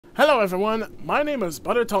Hello everyone, my name is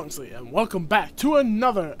Tongsly, and welcome back to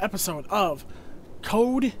another episode of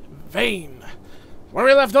Code Vein. Where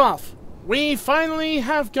we left off, we finally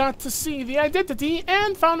have got to see the identity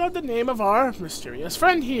and found out the name of our mysterious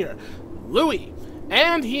friend here, Louis.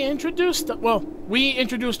 And he introduced, we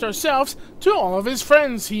introduced ourselves to all of his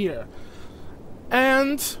friends here.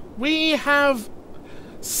 And we have,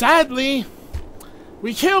 sadly,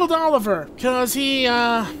 we killed Oliver, because he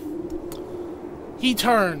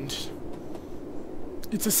turned.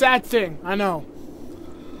 It's a sad thing, I know.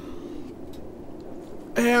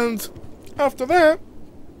 And after that,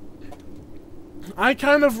 I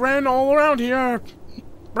kind of ran all around here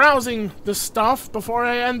browsing the stuff before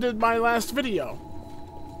I ended my last video.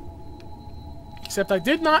 Except I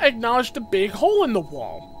did not acknowledge the big hole in the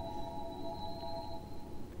wall.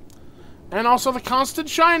 And also the constant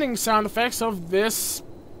shining sound effects of this,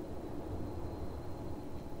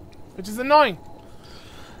 which is annoying.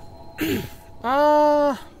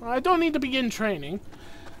 I don't need to begin training.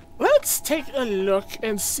 Let's take a look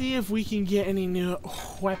and see if we can get any new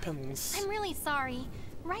weapons. I'm really sorry.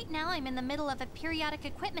 Right now I'm in the middle of a periodic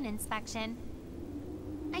equipment inspection.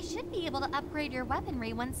 I should be able to upgrade your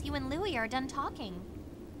weaponry once you and Louis are done talking.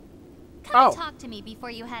 Come and talk to me before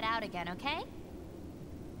you head out again, okay?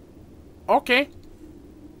 Okay.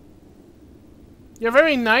 You're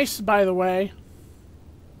very nice, by the way.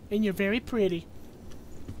 And you're very pretty.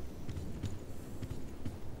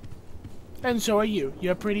 And so are you.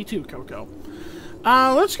 You're pretty too, Coco.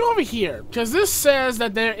 Let's go over here, because this says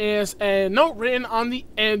that there is a note written on the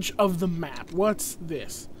edge of the map. What's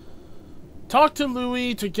this? Talk to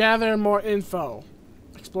Louis to gather more info.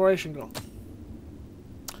 Exploration goal.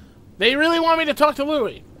 They really want me to talk to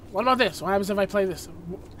Louis. What about this? What happens if I play this?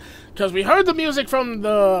 Because we heard the music from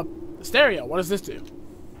the stereo. What does this do?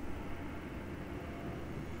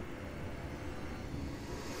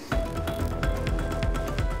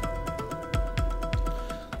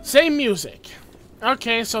 Same music.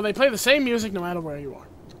 Okay, so they play the same music no matter where you are.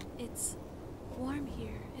 It's warm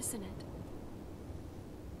here, isn't it?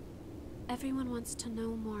 Everyone wants to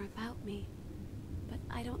know more about me, but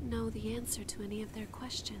I don't know the answer to any of their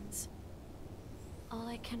questions. All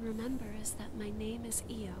I can remember is that my name is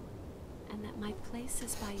Io, and that my place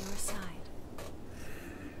is by your side.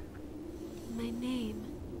 My name,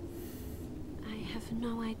 I have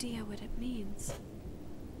no idea what it means.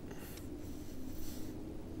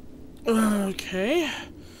 Okay.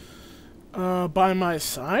 By my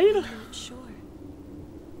side? I'm not sure.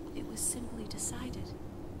 It was simply decided.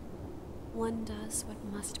 One does what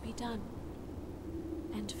must be done.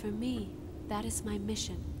 And for me, that is my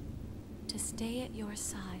mission. To stay at your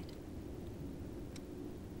side.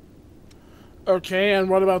 Okay, and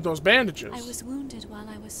what about those bandages? I was wounded while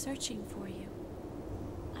I was searching for you.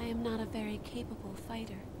 I am not a very capable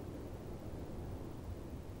fighter.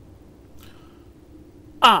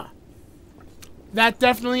 Ah. That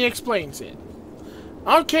definitely explains it.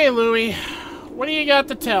 Okay, Louis. What do you got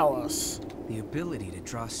to tell us? The ability to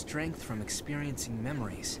draw strength from experiencing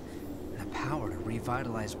memories, and the power to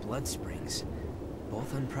revitalize blood springs.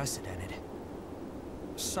 Both unprecedented.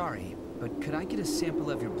 Sorry, but could I get a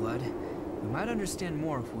sample of your blood? We might understand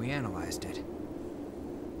more if we analyzed it.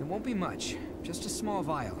 It won't be much, just a small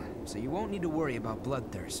vial, so you won't need to worry about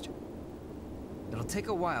bloodthirst. It'll take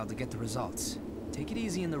a while to get the results. Take it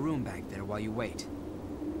easy in the room back there while you wait.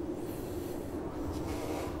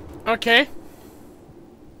 Okay.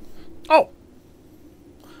 Oh.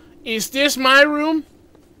 Is this my room?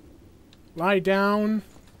 Lie down.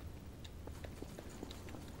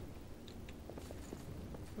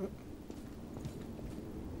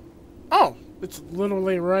 Oh, it's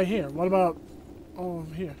literally right here. What about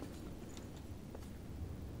over here?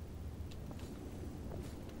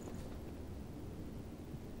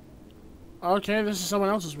 Okay, this is someone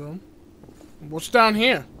else's room. What's down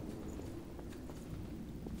here?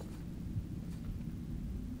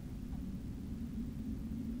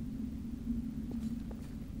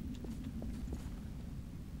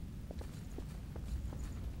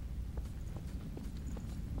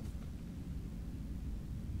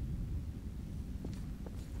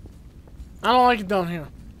 I don't like it down here.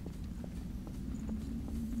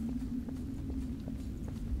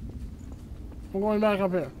 I'm going back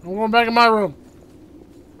up here. I'm going back in my room.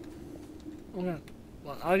 Okay.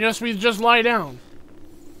 Well, I guess we just lie down.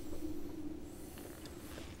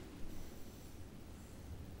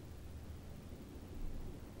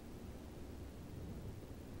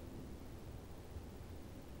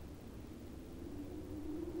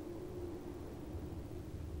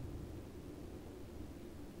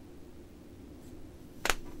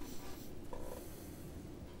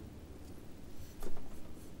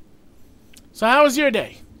 So how was your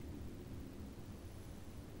day?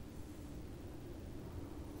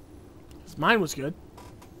 'Cause mine was good.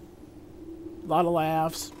 A lot of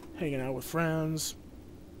laughs, hanging out with friends,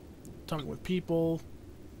 talking with people.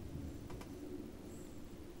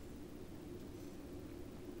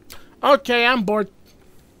 Okay, I'm bored.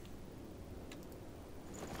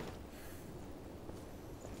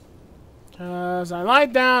 Because I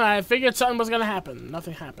lied down, I figured something was going to happen.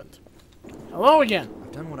 Nothing happened. Hello again.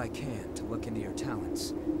 I've done what I can to look into your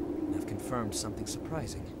talents, and I've confirmed something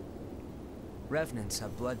surprising. Revenants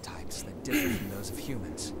have blood types that differ from those of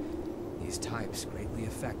humans. These types greatly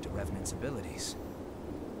affect a Revenant's abilities.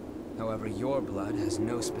 However, your blood has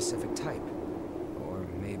no specific type. Or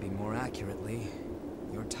maybe more accurately,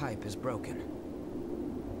 your type is broken.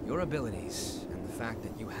 Your abilities, and the fact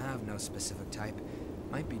that you have no specific type,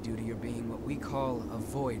 might be due to your being what we call a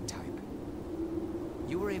void type.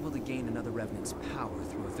 You were able to gain another Revenant's power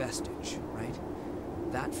through a vestige, right?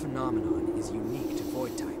 That phenomenon is unique to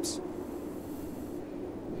void types.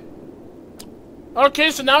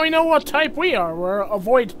 Okay, so now we know what type we are. We're a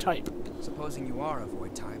void type. Supposing you are a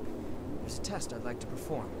void type, there's a test I'd like to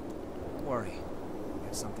perform. Don't worry, I'll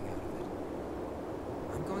get something out of it.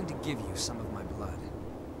 I'm going to give you some of my blood.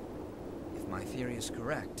 If my theory is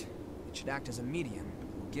correct, it should act as a medium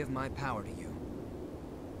that will give my power to you.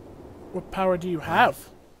 What power do you have?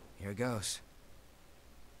 Here goes.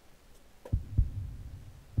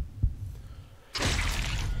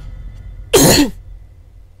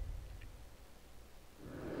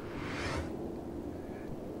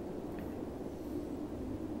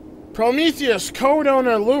 Prometheus, code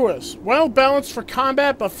owner Lewis. Well balanced for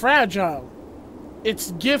combat but fragile.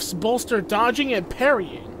 Its gifts bolster dodging and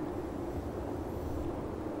parrying.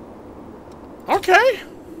 Okay.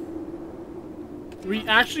 We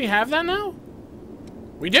actually have that now?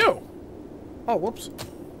 We do. Oh, whoops.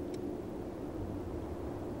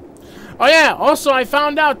 Oh yeah, also I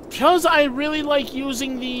found out, because I really like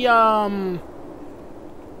using the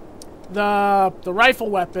rifle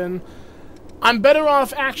weapon, I'm better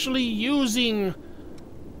off actually using,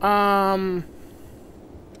 I'm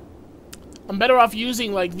better off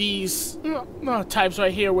using, like, these types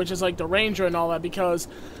right here, which is like the Ranger and all that, because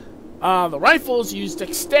the rifles use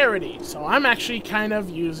dexterity, so I'm actually kind of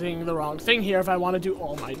using the wrong thing here if I want to do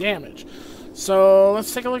all my damage. So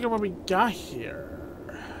let's take a look at what we got here.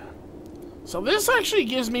 So this actually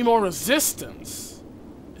gives me more resistance.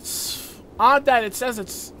 It's odd that it says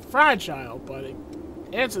it's fragile, but it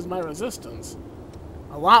answers my resistance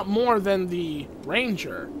a lot more than the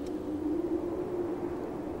Ranger.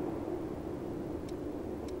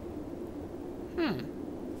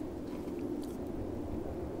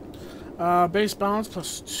 Base balance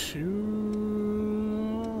plus 2.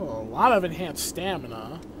 A lot of enhanced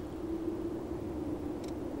stamina.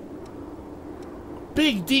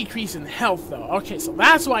 Big decrease in health, though. Okay, so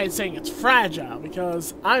that's why it's saying it's fragile,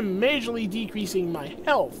 because I'm majorly decreasing my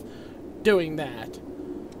health doing that.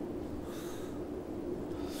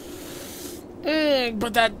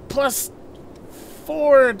 But that plus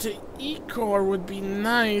 4 to E-Core would be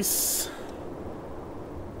nice.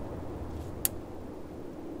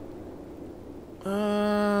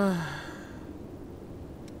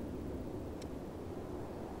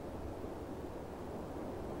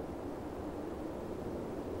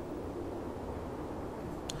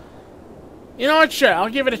 You know what? Sure, I'll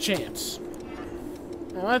give it a chance.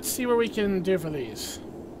 Now let's see what we can do for these.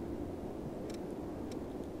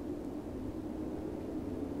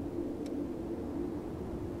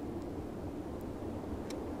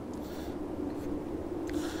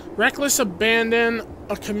 Reckless Abandon,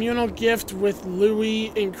 a communal gift with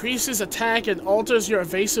Louis, increases attack and alters your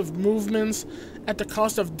evasive movements at the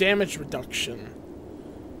cost of damage reduction.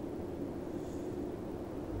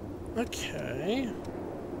 Okay.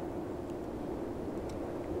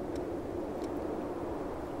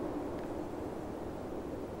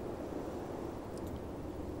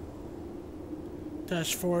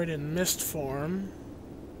 Dash forward in mist form.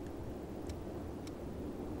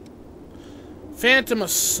 Phantom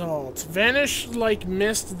Assault. Vanish like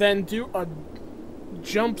mist, then do a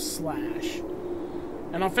jump slash.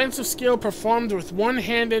 An offensive skill performed with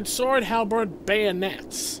one-handed sword, halberd,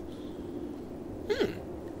 bayonets.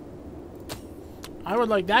 I would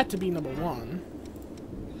like that to be number 1.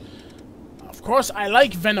 Of course, I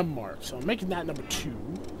like Venom Mark, so I'm making that number 2.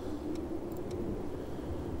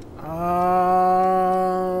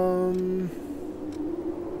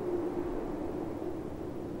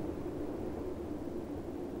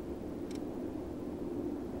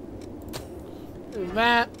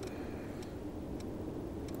 That.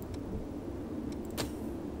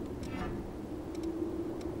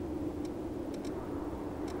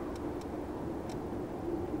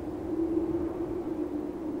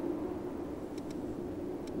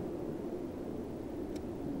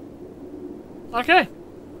 Okay.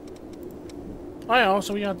 Oh yeah,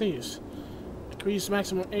 also we got these. Increase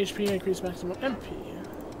maximum HP, increase maximum MP.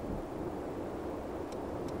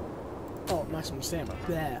 Oh, maximum stamina.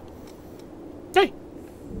 Yeah. Okay.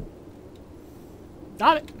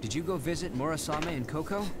 Got it. Did you go visit Murasame and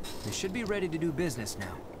Coco? They should be ready to do business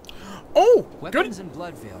now. Oh, Weapons good. and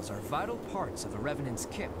blood veils are vital parts of a Revenant's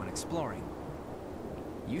kit when exploring.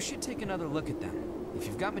 You should take another look at them. If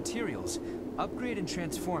you've got materials, upgrade and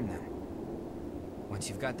transform them. Once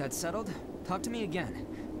you've got that settled, talk to me again,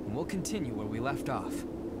 and we'll continue where we left off.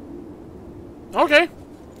 Okay.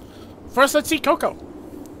 First, let's see Coco.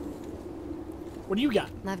 What do you got?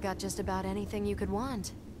 I've got just about anything you could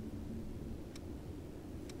want.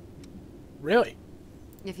 Really?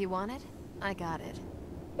 If you want it, I got it.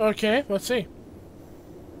 Okay, let's see.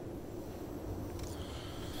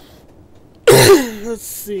 Let's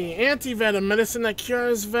see. Anti-venom. Medicine that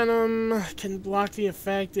cures venom. Can block the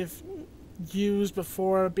effect if used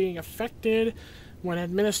before being affected. When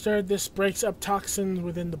administered, this breaks up toxins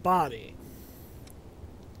within the body.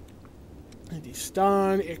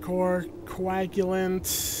 Anti-stun. Ichor.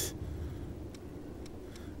 Coagulant.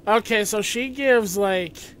 Okay, so she gives,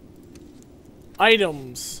 like,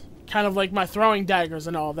 items. Kind of like my throwing daggers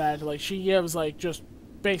and all that. Like, she gives, like, just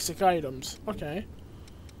basic items. Okay.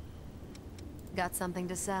 Got something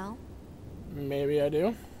to sell? Maybe I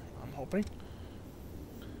do. I'm hoping.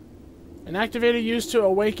 An activator used to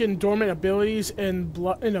awaken dormant abilities in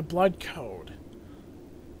a blood code.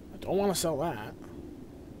 I don't want to sell that.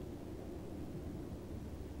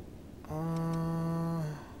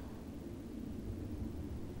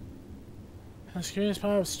 Has curious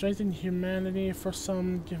power of strengthening humanity for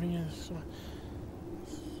some, giving it.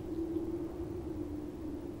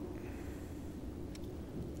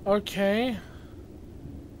 Okay.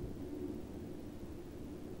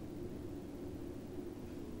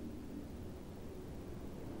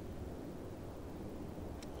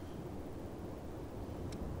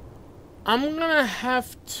 I'm gonna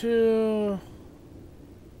have to.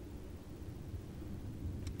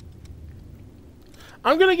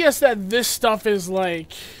 I'm gonna guess that this stuff is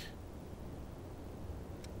like.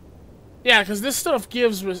 Yeah, because this stuff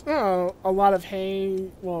gives a lot of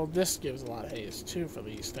hay. Well, this gives a lot of haze too for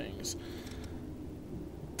these things.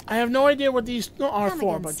 I have no idea what these are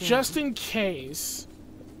for, but just in case.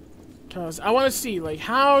 Because I want to see, like,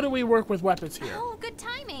 how do we work with weapons here? Oh, good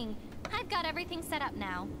timing. I've got everything set up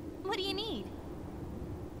now. What do you need?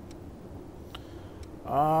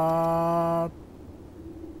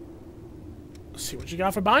 Let's see what you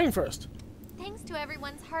got for buying first. Thanks to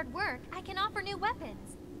everyone's hard work, I can offer new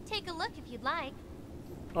weapons. Take a look if you'd like.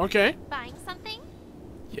 Okay. Buying something?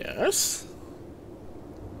 Yes.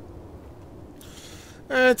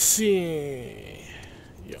 Let's see.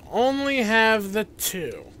 You only have the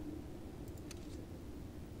 2.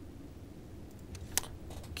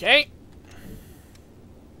 Okay.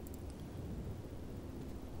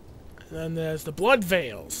 And then there's the blood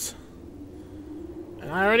veils.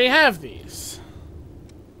 And I already have these.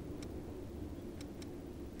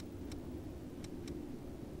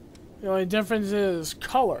 The only difference is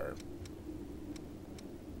color.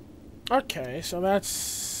 Okay, so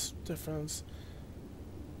that's difference.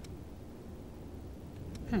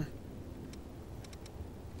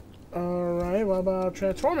 Alright, what about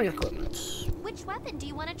transforming equipment? Which weapon do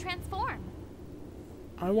you want to transform?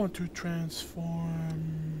 I want to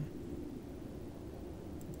transform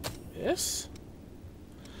this.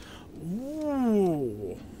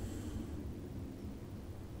 Ooh.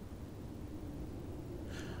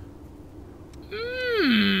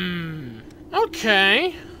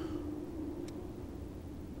 Okay.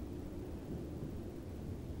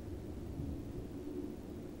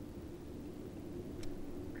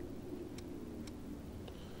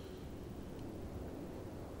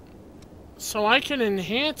 So I can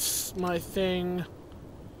enhance my thing.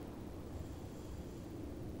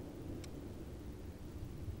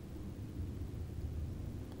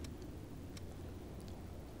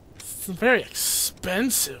 It's very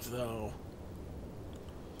expensive, though.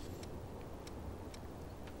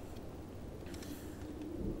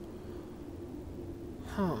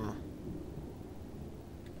 Huh.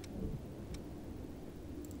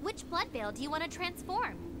 Which blood veil do you want to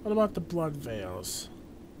transform? What about the blood veils?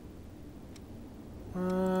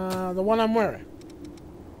 The one I'm wearing.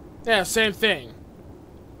 Yeah, same thing.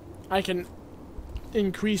 I can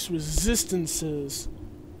increase resistances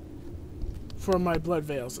for my blood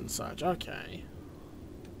veils and such. Okay.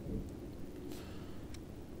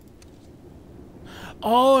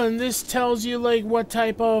 Oh, and this tells you, like, what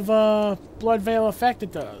type of, blood veil effect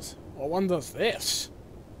it does. Well, one does this.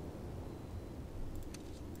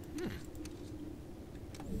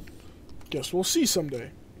 Guess we'll see someday.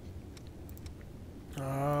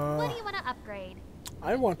 What do you want to upgrade?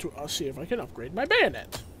 I want to see if I can upgrade my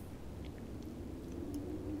bayonet.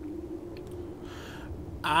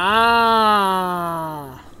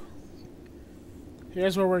 Ah!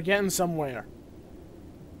 Here's where we're getting somewhere.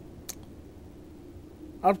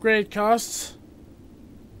 Upgrade costs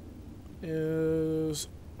is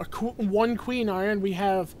one queen iron. We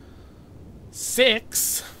have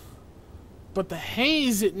 6, but the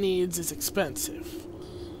haze it needs is expensive.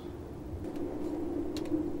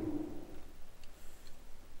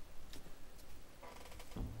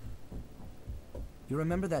 You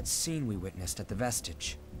remember that scene we witnessed at the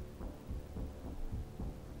Vestige?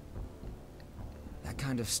 That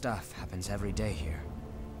kind of stuff happens every day here.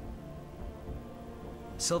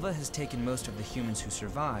 Silva has taken most of the humans who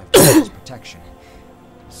survived under his protection,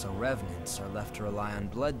 so revenants are left to rely on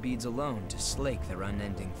blood beads alone to slake their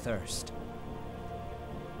unending thirst.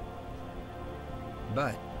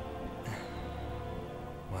 But,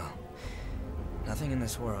 well, nothing in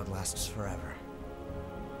this world lasts forever.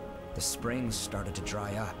 The springs started to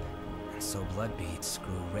dry up, and so blood beads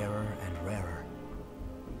grew rarer and rarer.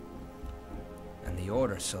 And the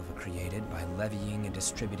order Silva created by levying and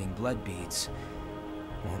distributing blood beads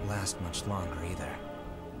won't last much longer either.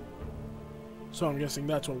 So I'm guessing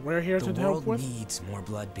that's what we're here to help with? The world needs more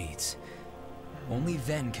blood beads. Only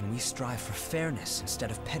then can we strive for fairness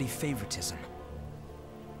instead of petty favoritism.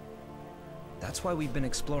 That's why we've been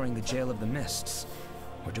exploring the Jail of the Mists.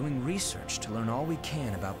 We're doing research to learn all we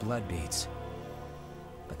can about blood beads.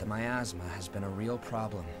 But the miasma has been a real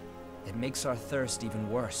problem. It makes our thirst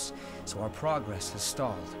even worse, so our progress has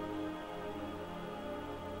stalled.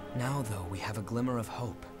 Now, though, we have a glimmer of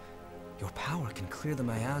hope. Your power can clear the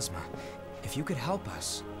miasma. If you could help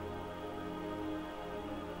us,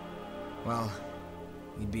 well,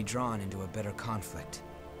 we'd be drawn into a bitter conflict.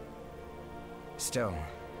 Still,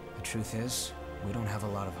 the truth is, we don't have a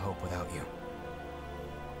lot of hope without you.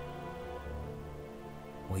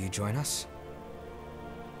 Will you join us?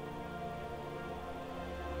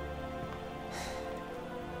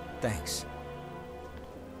 Thanks.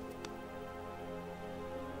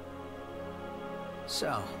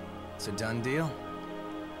 So, it's a done deal?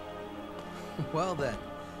 Well then,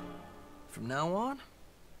 from now on,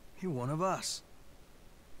 you're one of us.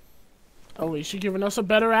 At least you're giving us a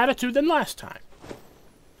better attitude than last time.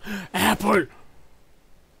 Apple!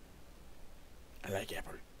 I like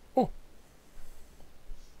apple. Oh.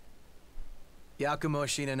 Yakumo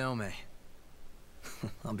Shinonome.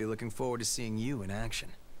 I'll be looking forward to seeing you in action.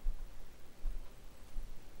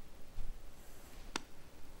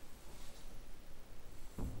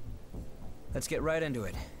 Let's get right into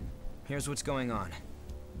it. Here's what's going on.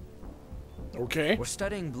 Okay. We're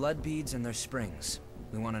studying blood beads and their springs.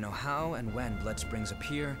 We want to know how and when blood springs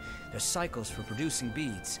appear, their cycles for producing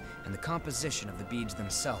beads, and the composition of the beads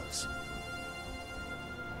themselves.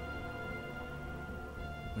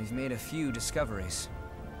 We've made a few discoveries.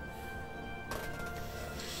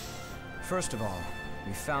 First of all,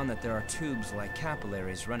 we found that there are tubes like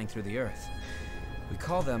capillaries running through the earth. We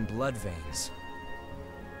call them blood veins.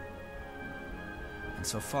 And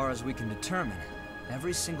so far as we can determine,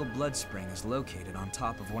 every single blood spring is located on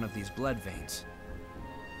top of one of these blood veins.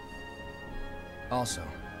 Also,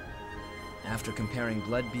 after comparing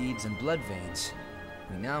blood beads and blood veins,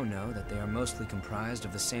 we now know that they are mostly comprised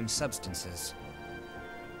of the same substances.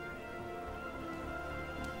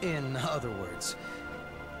 In other words,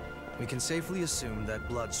 we can safely assume that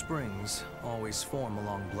blood springs always form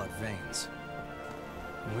along blood veins.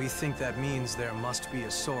 We think that means there must be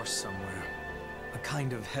a source somewhere. A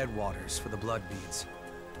kind of headwaters for the blood beads.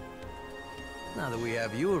 Now that we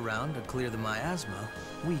have you around to clear the miasma,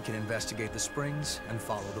 we can investigate the springs and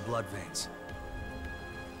follow the blood veins.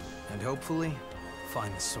 And hopefully,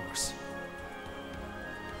 find the source.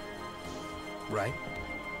 Right?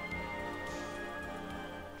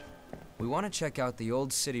 We want to check out the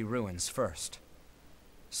old city ruins first.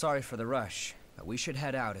 Sorry for the rush, but we should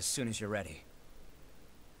head out as soon as you're ready.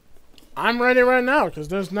 I'm ready right now, because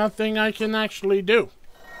there's nothing I can actually do.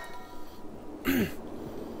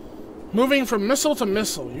 Moving from missile to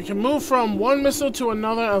missile. You can move from one missile to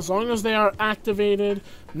another as long as they are activated.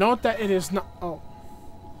 Note that it is not... Oh.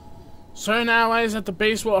 Certain allies at the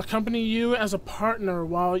base will accompany you as a partner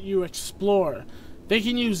while you explore. They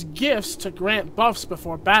can use gifts to grant buffs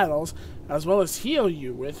before battles, as well as heal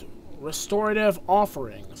you with restorative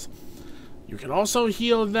offerings. You can also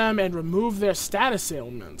heal them and remove their status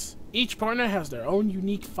ailments. Each partner has their own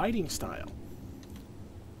unique fighting style.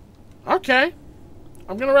 Okay.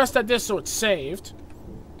 I'm gonna rest at this so it's saved.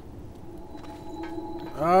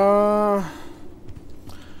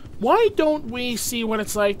 Why don't we see what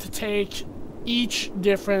it's like to take each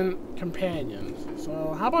different companion?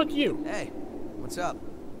 So, how about you? Hey, what's up?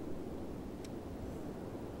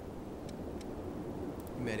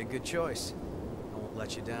 You made a good choice. I won't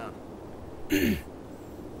let you down.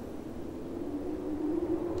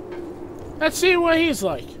 Let's see what he's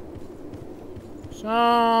like.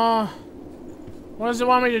 So, what does it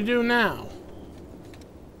want me to do now?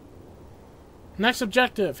 Next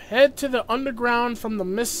objective, head to the underground from the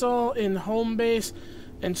missile in home base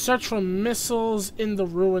and search for missiles in the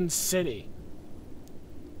ruined city.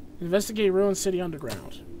 Investigate ruined city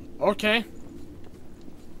underground. Okay.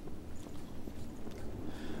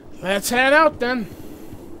 Let's head out then.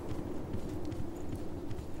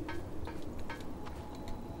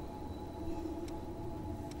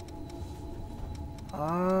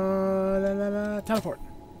 Teleport.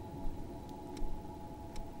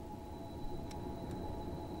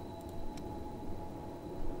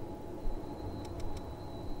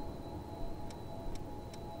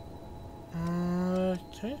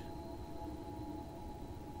 Okay.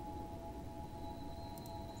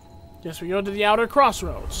 Guess we go to the outer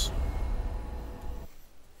crossroads.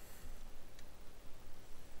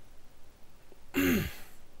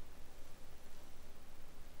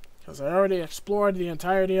 Because I already explored the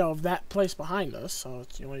entirety of that place behind us, so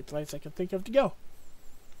it's the only place I can think of to go.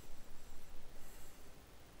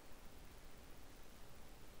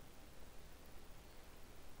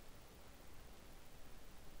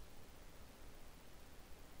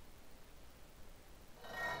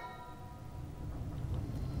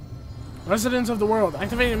 Residents of the world.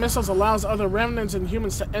 Activating missiles allows other remnants and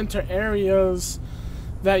humans to enter areas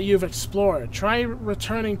that you've explored. Try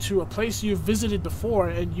returning to a place you've visited before,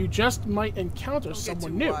 and you just might encounter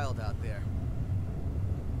someone new. Wild out there.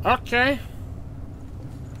 Okay.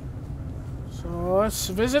 So let's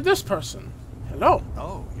visit this person. Hello.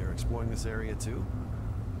 Oh, you're exploring this area too?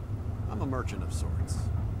 I'm a merchant of sorts.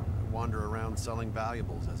 I wander around selling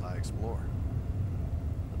valuables as I explore.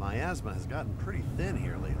 The miasma has gotten pretty thin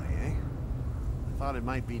here lately, eh? I thought it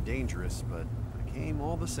might be dangerous, but I came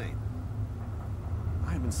all the same.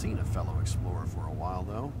 I haven't seen a fellow explorer for a while,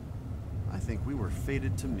 though. I think we were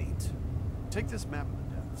fated to meet. Take this map of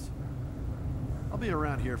the depths. I'll be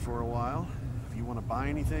around here for a while. If you want to buy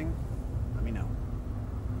anything, let me know.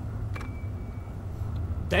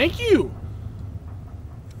 Thank you.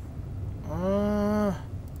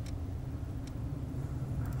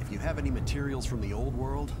 If you have any materials from the old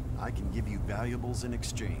world, I can give you valuables in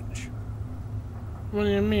exchange. What do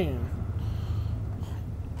you mean?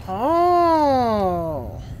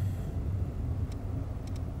 Oh.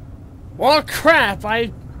 Well, crap,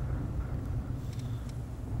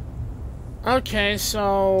 Okay,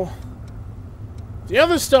 so... The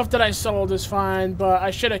other stuff that I sold is fine, but I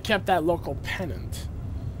should have kept that local pennant.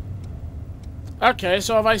 Okay,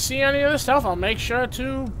 so if I see any of this stuff, I'll make sure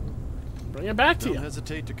to bring it back to you. Don't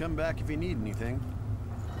hesitate to come back if you need anything.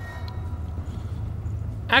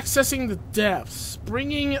 Accessing the depths.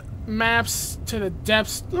 Bringing maps to the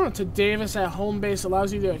depths to Davis at home base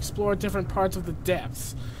allows you to explore different parts of the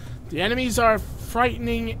depths. The enemies are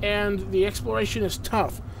frightening and the exploration is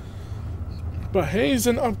tough, but haze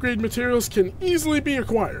and upgrade materials can easily be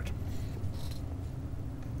acquired.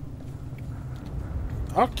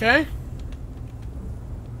 Okay.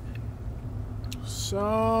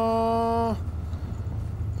 So...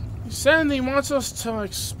 He said he wants us to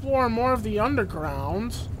explore more of the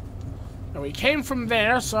underground. And we came from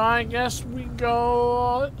there, so I guess we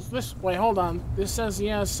go this way. Hold on. This says he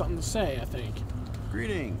has something to say, I think.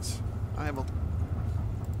 Greetings.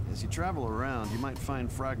 As you travel around, you might find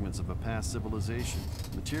fragments of a past civilization,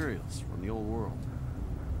 materials from the old world.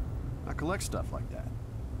 I collect stuff like that.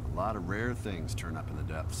 A lot of rare things turn up in the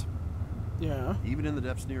depths. Yeah. Even in the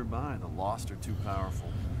depths nearby, the lost are too powerful.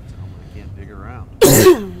 I can't dig around.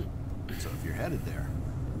 So if you're headed there,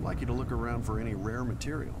 I'd like you to look around for any rare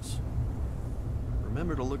materials.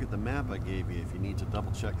 Remember to look at the map I gave you if you need to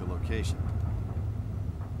double-check the location.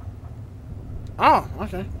 Oh,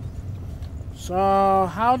 okay. So,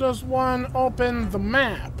 how does one open the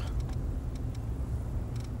map?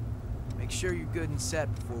 Make sure you're good and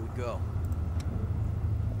set before we go.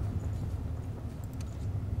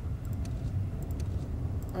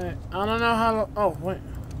 Wait, I don't know how to... Oh, wait.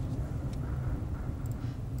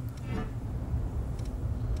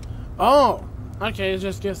 Oh! Okay, it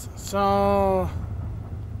just gets... So...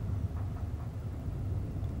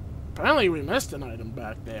 Apparently we missed an item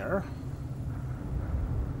back there.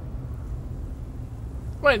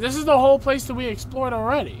 Wait, this is the whole place that we explored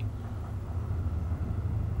already.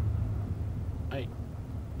 I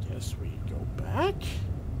guess we go back?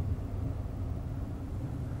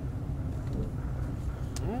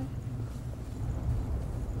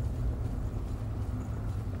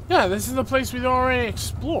 Yeah, this is the place we've already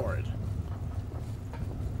explored.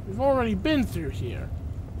 We've already been through here.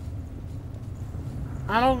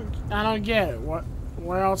 I don't get it.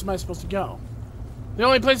 Where else am I supposed to go? The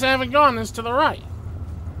only place I haven't gone is to the right.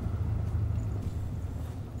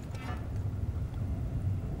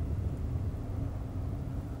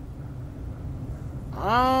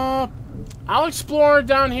 I'll explore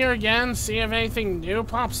down here again, see if anything new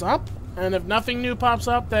pops up. And if nothing new pops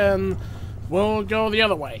up, then we'll go the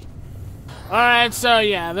other way. Alright, so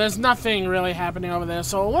yeah, there's nothing really happening over there,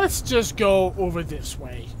 so let's just go over this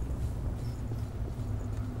way.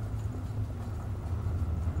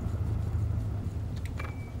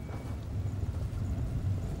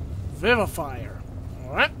 Vivifier.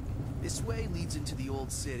 Alright. This way leads into the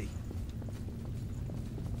old city.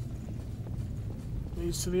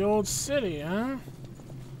 Leads to the old city, huh?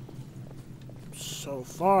 So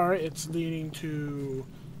far, it's leading to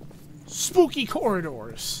spooky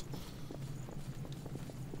corridors.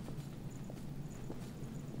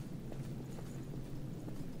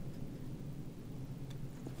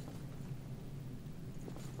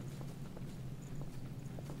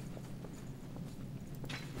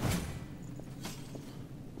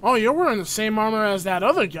 Oh, you're wearing the same armor as that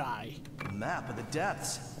other guy. A map of the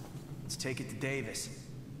depths. Let's take it to Davis.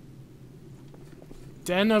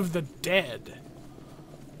 Den of the Dead.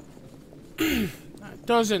 That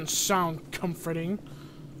doesn't sound comforting.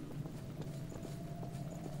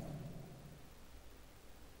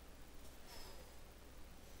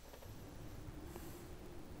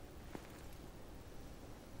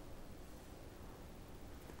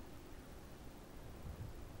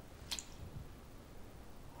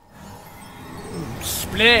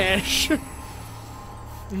 Splash!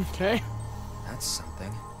 Okay. That's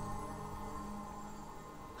something.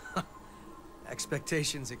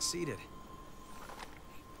 Expectations exceeded.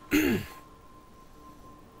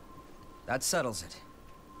 That settles it.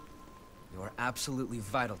 You are absolutely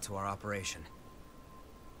vital to our operation.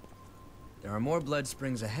 There are more blood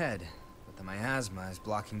springs ahead, but the miasma is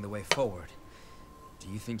blocking the way forward. Do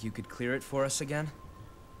you think you could clear it for us again?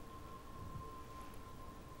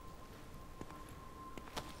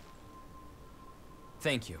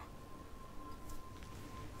 Thank you.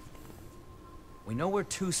 We know where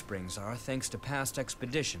 2 springs are thanks to past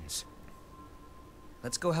expeditions.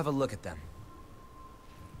 Let's go have a look at them.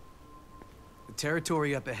 The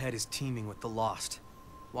territory up ahead is teeming with the lost.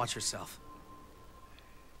 Watch yourself.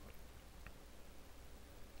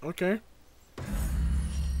 Okay.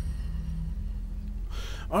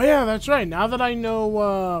 Oh yeah, that's right. Now that I know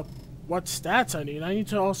what stats I need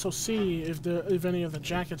to also see if any of the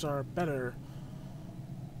jackets are better.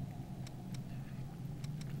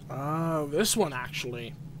 This one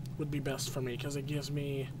actually would be best for me because it gives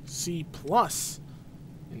me C+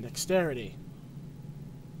 in dexterity.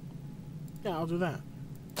 Yeah, I'll do that.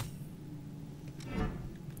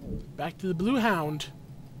 Back to the Blue Hound.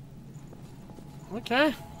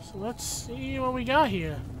 Okay, so let's see what we got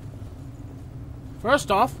here.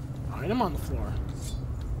 First off, item on the floor.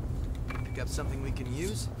 Pick up something we can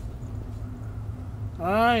use?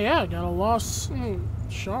 Yeah, got a lost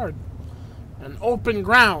shard. An open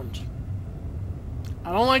ground.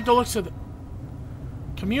 I don't like the looks of the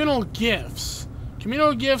communal gifts.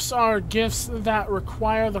 Communal gifts are gifts that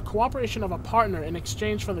require the cooperation of a partner in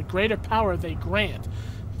exchange for the greater power they grant.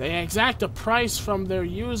 They exact a price from their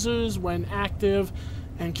users when active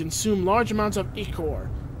and consume large amounts of ichor.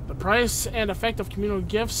 The price and effect of communal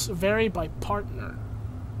gifts vary by partner.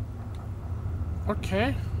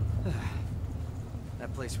 Okay.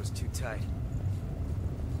 That place was too tight.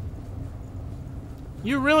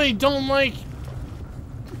 You really don't like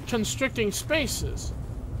constricting spaces.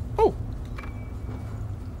 Oh!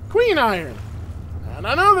 Queen Iron! And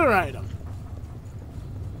another item.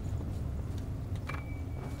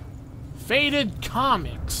 Faded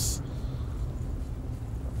Comics.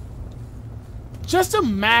 Just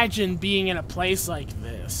imagine being in a place like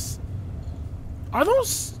this. Are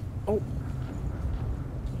those... Oh.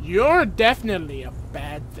 You're definitely a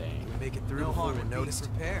bad thing. Make it through before we're noticed.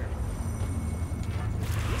 Prepared.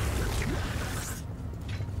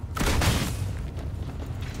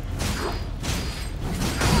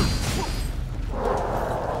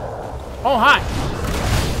 Oh, hi!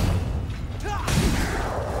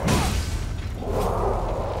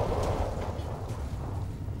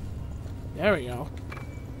 There we go.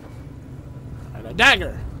 And a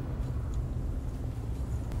dagger.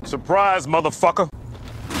 Surprise, motherfucker!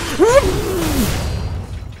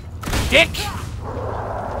 Dick!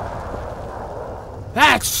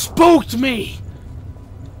 That spooked me!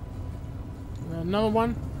 Another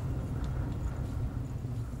one.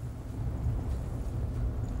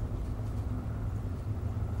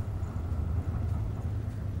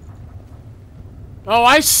 Oh,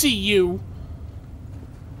 I see you.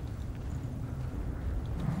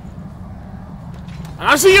 And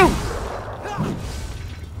I see you.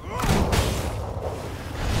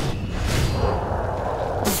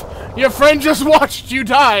 Your friend just watched you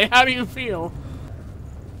die. How do you feel?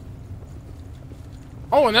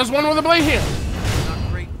 Oh, and there's one with a blade here. Not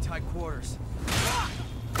great in tight quarters.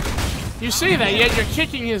 You see that, yet you're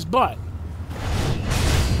kicking his butt.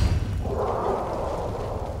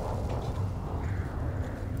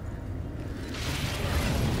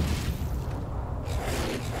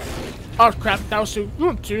 Oh crap, that was too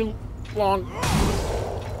long.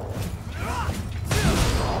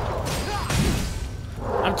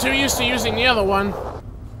 I'm too used to using the other one.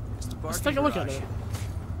 Let's take a look at it.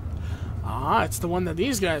 Ah, it's the one that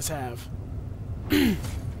these guys have.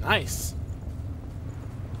 Nice.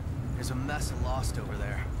 There's a mess of lost over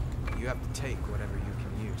there. You have to take whatever you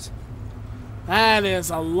can use. That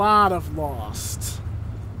is a lot of lost.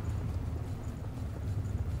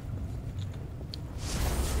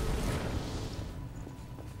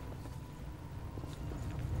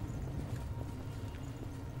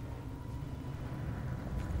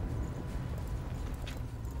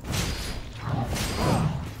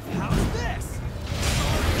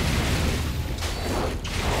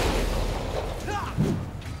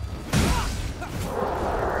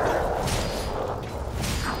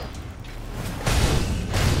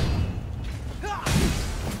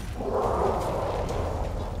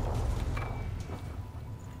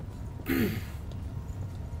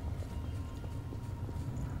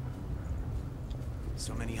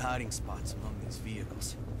 So many hiding spots among these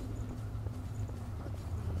vehicles.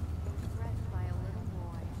 Threatened by a little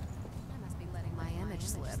boy. I must be letting my image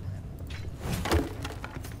slip.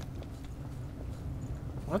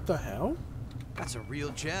 What the hell? That's a real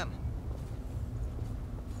gem.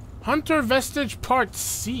 Hunter Vestige Part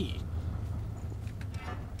C.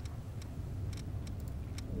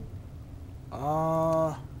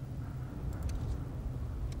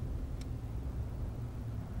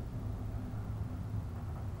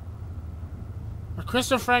 A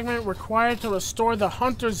crystal fragment required to restore the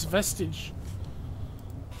Hunter's Vestige.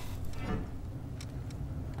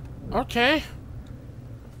 Okay.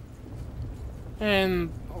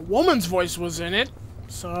 And a woman's voice was in it,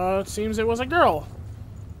 so it seems it was a girl.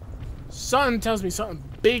 Something tells me something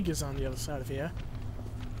big is on the other side of here.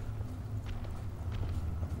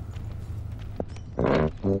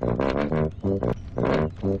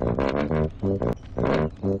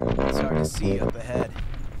 It's hard to see up ahead.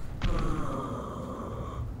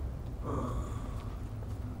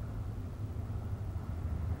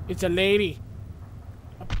 It's a lady.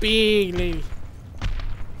 A big lady.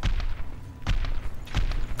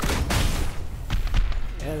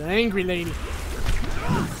 Yeah, an angry lady.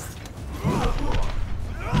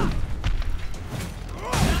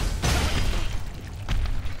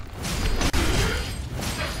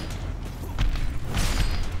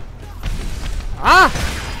 Ah!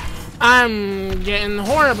 I'm getting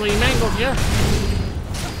horribly mangled here.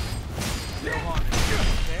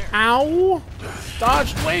 Ow!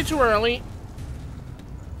 Dodged way too early.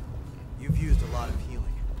 You've used a lot of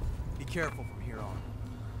healing. Be careful from here on.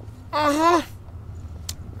 Uh-huh.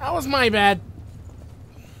 That was my bad.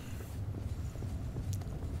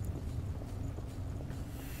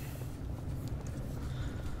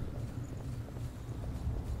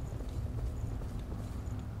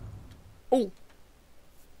 Oh.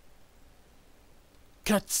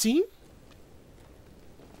 Cutscene?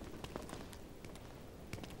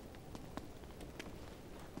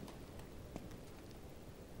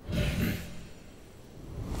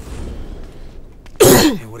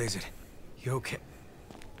 Hey, what is it? You okay?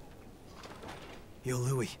 Yo,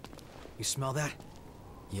 Louis. You smell that?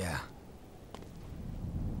 Yeah.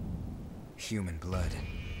 Human blood.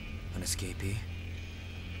 An escapee?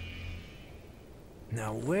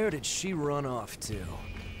 Now, where did she run off to?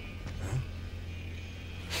 Huh?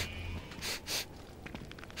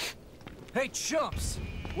 Hey, chumps!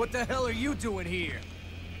 What the hell are you doing here?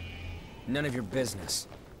 None of your business.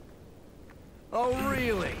 Oh,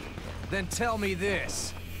 really? Then tell me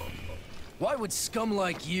this. Why would scum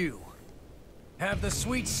like you have the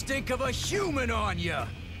sweet stink of a human on ya?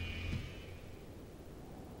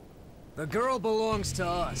 The girl belongs to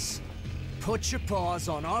us. Put your paws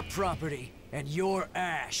on our property and your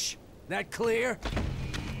ash. That clear?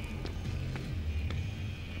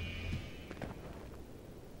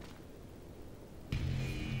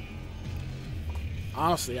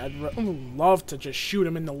 Honestly, I'd love to just shoot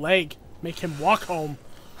him in the leg. Make him walk home.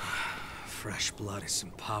 Fresh blood is some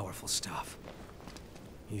powerful stuff.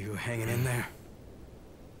 You hanging in there?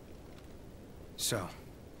 So,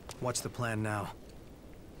 what's the plan now?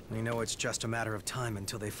 We know it's just a matter of time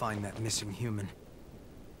until they find that missing human.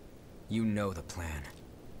 You know the plan.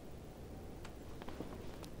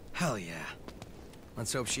 Hell yeah.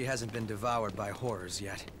 Let's hope she hasn't been devoured by horrors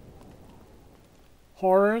yet.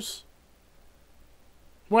 Horrors?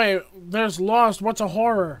 Wait, there's Lost. What's a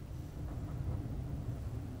horror?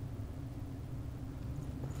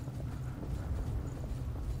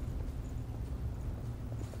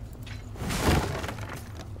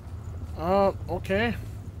 Okay.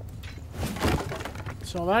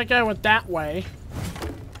 So that guy went that way.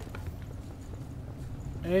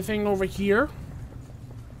 Anything over here?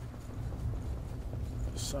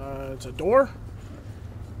 It's a door.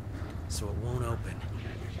 So it won't open.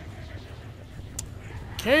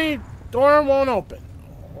 Okay, door won't open.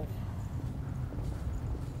 Oh.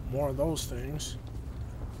 More of those things.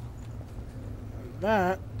 And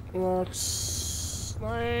that looks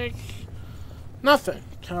like nothing.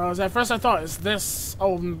 Because at first I thought, is this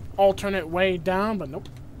an alternate way down? But nope.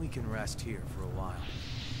 We can rest here for a while.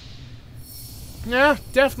 Yeah,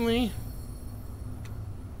 definitely.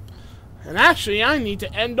 And actually, I need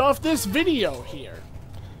to end off this video here.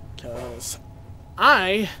 Because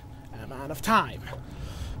I am out of time.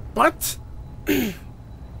 But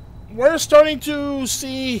we're starting to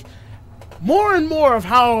see more and more of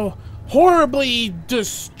how horribly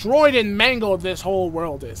destroyed and mangled this whole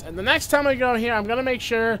world is. And the next time I go here, I'm going to make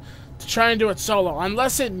sure to try and do it solo.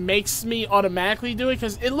 Unless it makes me automatically do it.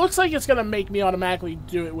 Because it looks like it's going to make me automatically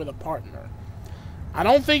do it with a partner. I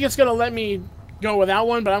don't think it's going to let me go without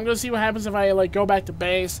one. But I'm going to see what happens if I like go back to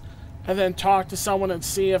base. And then talk to someone and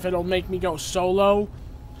see if it'll make me go solo.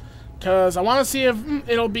 Because I want to see if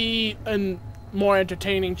it'll be a more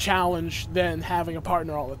entertaining challenge than having a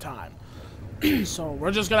partner all the time. So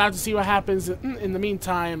we're just going to have to see what happens in the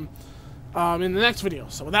meantime in the next video.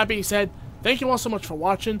 So with that being said, thank you all so much for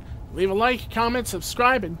watching. Leave a like, comment,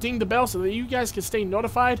 subscribe, and ding the bell so that you guys can stay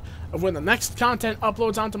notified of when the next content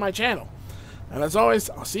uploads onto my channel. And as always,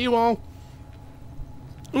 I'll see you all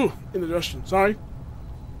in the direction, sorry,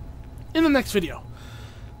 in the next video.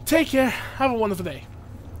 Take care. Have a wonderful day.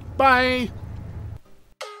 Bye.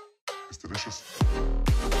 It's delicious.